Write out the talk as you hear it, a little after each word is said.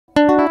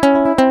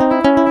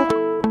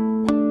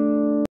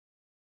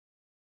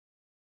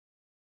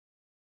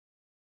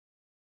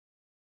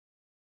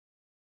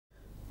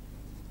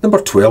Number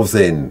 12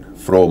 then,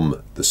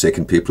 from the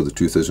second paper of the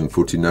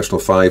 2014 National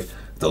 5,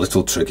 the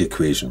little trig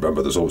equation.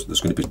 Remember, there's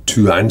going to be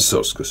two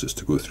answers because it's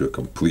to go through a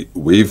complete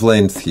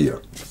wavelength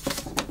here.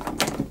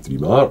 3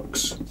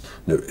 marks.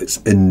 Now,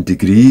 it's in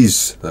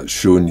degrees, that's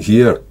shown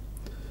here.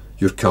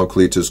 Your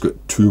calculator's got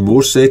 2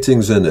 more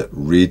settings in it,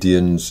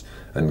 radians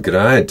and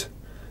grad.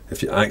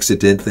 If you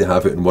accidentally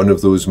have it in one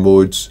of those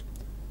modes,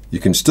 you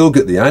can still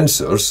get the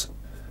answers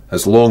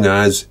as long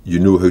as you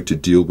know how to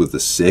deal with the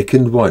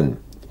second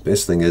one.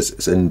 Best thing is,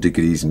 it's in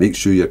degrees. Make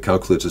sure your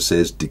calculator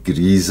says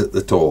degrees at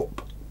the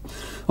top.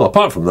 Well,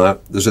 apart from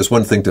that, there's just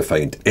one thing to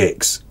find,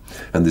 x.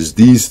 And there's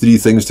these 3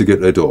 things to get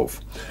rid of.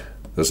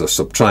 There's a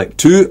subtract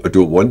 2, I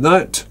don't want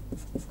that.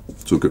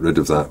 So get rid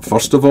of that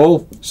first of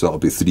all. So that'll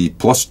be 3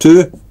 plus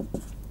 2,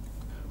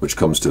 which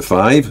comes to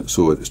 5.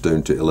 So it's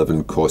down to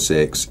 11 cos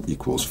x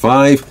equals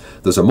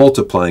 5. There's a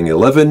multiplying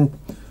 11,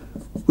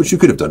 which you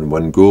could have done in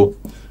one go.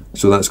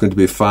 So that's going to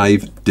be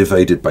 5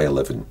 divided by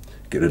 11.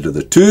 Get rid of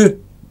the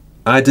 2.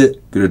 Add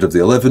it, get rid of the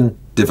 11,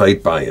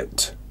 divide by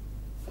it.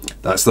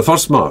 That's the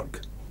first mark.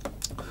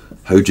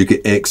 How do you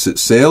get x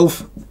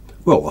itself?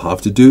 Well, we'll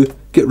have to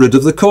get rid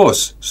of the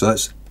cos. So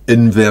that's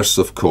inverse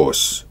of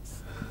cos.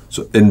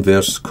 So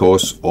inverse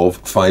cos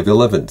of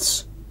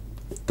 5/11.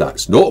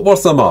 That's not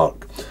worth a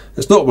mark.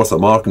 It's not worth a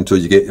mark until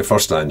you get your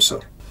first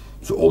answer.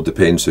 So it all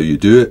depends how you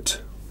do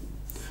it.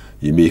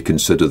 You may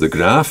consider the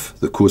graph.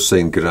 The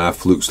cosine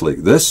graph looks like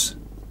this.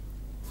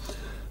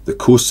 The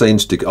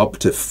cosines to get up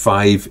to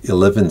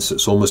 5/11,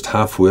 it's almost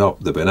halfway up.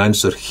 There'll be an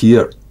answer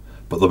here,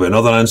 but there'll be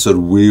another answer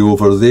way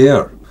over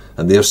there,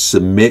 and they're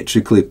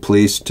symmetrically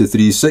placed to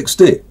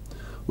 360.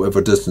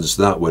 Whatever distance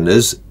that one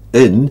is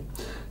in,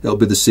 it'll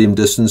be the same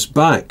distance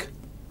back.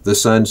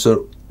 This answer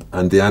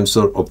and the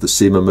answer of the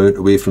same amount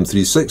away from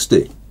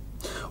 360.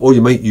 Or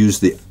you might use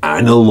the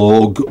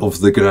analogue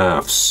of the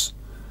graphs.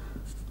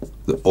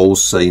 The all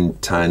sine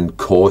tan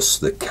cos,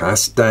 the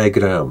cast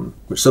diagram,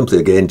 which simply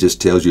again just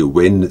tells you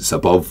when it's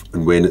above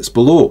and when it's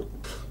below.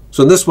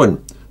 So in this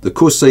one, the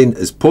cosine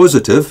is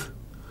positive,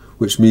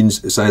 which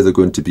means it's either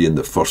going to be in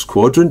the first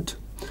quadrant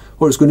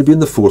or it's going to be in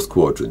the fourth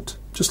quadrant,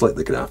 just like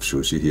the graph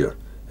shows you here.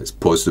 It's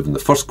positive in the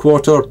first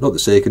quarter, not the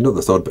second, not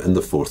the third, but in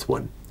the fourth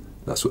one.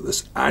 That's what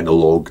this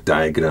analogue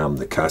diagram,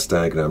 the cast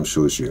diagram,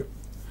 shows you.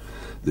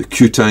 The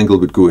acute angle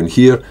would go in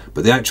here,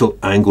 but the actual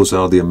angles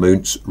are the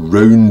amounts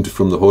round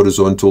from the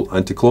horizontal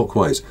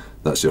anti-clockwise.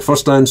 That's your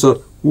first answer.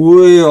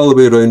 Way all the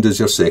way around is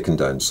your second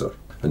answer.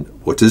 And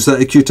what is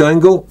that acute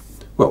angle?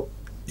 Well,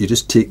 you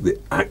just take the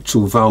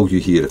actual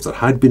value here. If there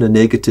had been a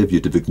negative,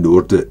 you'd have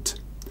ignored it.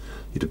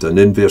 You'd have done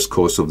inverse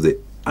cos of the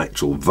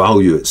actual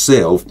value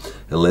itself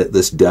and let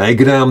this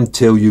diagram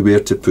tell you where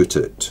to put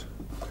it.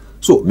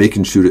 So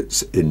making sure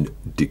it's in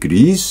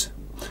degrees.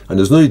 And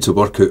there's no need to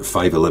work out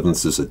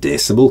 5/11 as a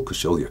decimal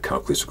because all your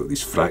calculator's got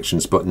these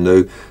fractions button now.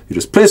 You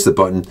just press the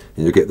button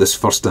and you get this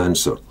first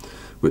answer,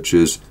 which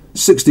is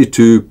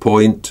 62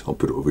 point, I'll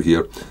put it over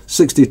here,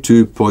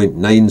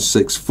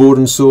 62.964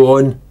 and so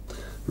on.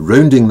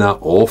 Rounding that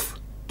off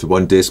to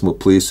one decimal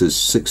place is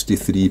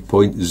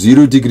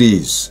 63.0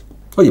 degrees.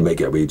 Or you might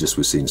get away just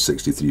with saying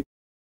 63.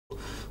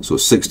 So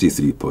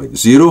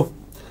 63.0,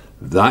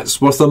 that's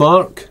worth a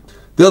mark.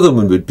 The other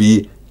one would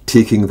be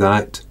taking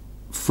that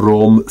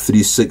from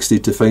 360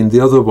 to find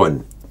the other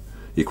one,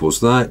 equals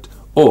that,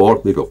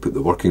 or maybe I'll put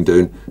the working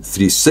down,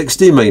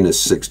 360 minus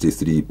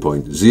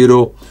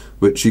 63.0,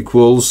 which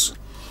equals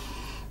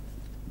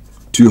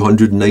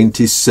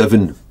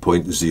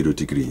 297.0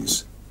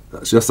 degrees.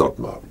 That's your third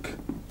mark.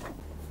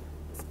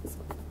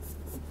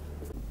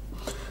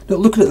 Now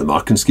looking at the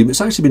marking scheme,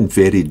 it's actually been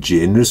very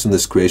generous in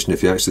this question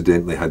if you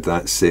accidentally had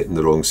that set in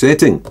the wrong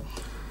setting.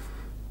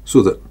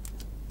 So that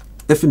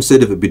if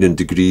instead of it being in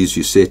degrees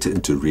you set it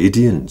into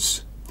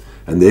radians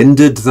and then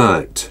did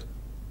that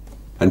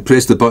and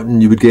pressed the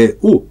button, you would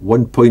get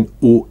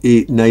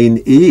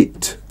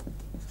 1.0898.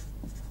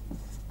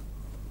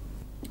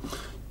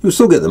 You'll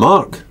still get the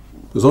mark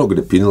because they're not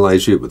going to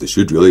penalise you, but they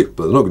should really,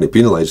 but they're not going to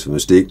penalise for a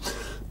mistake.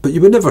 But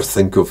you would never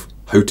think of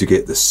how to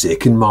get the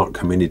second mark,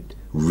 how many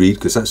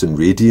because that's in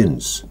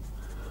radians,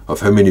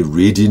 of how many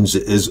radians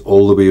it is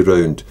all the way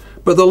around.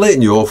 But they're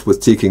letting you off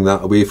with taking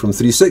that away from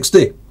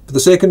 360 for the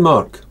second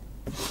mark.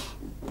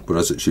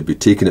 Whereas it should be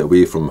taking it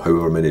away from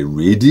however many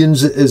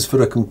radians it is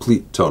for a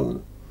complete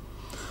turn.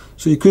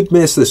 So you could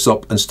mess this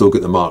up and still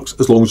get the marks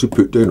as long as you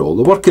put down all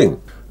the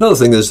working. Another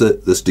thing is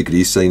that this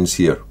degree signs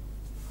here.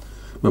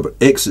 Remember,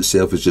 x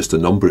itself is just a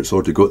number, it's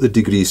already got the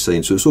degree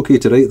sign, so it's okay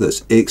to write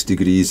this. X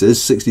degrees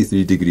is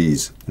 63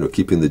 degrees,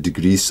 keeping the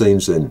degree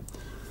signs in.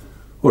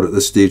 Or at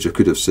this stage I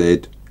could have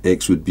said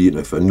x would be, and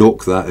if I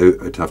knock that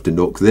out, I'd have to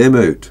knock them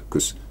out,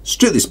 because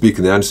strictly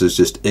speaking the answer is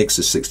just x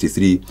is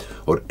 63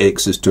 or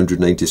x is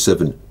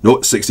 297,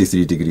 not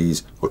 63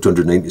 degrees or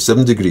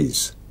 297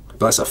 degrees. But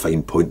that's a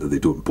fine point that they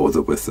don't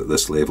bother with at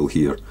this level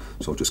here,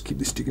 so I'll just keep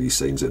these degree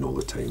signs in all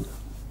the time.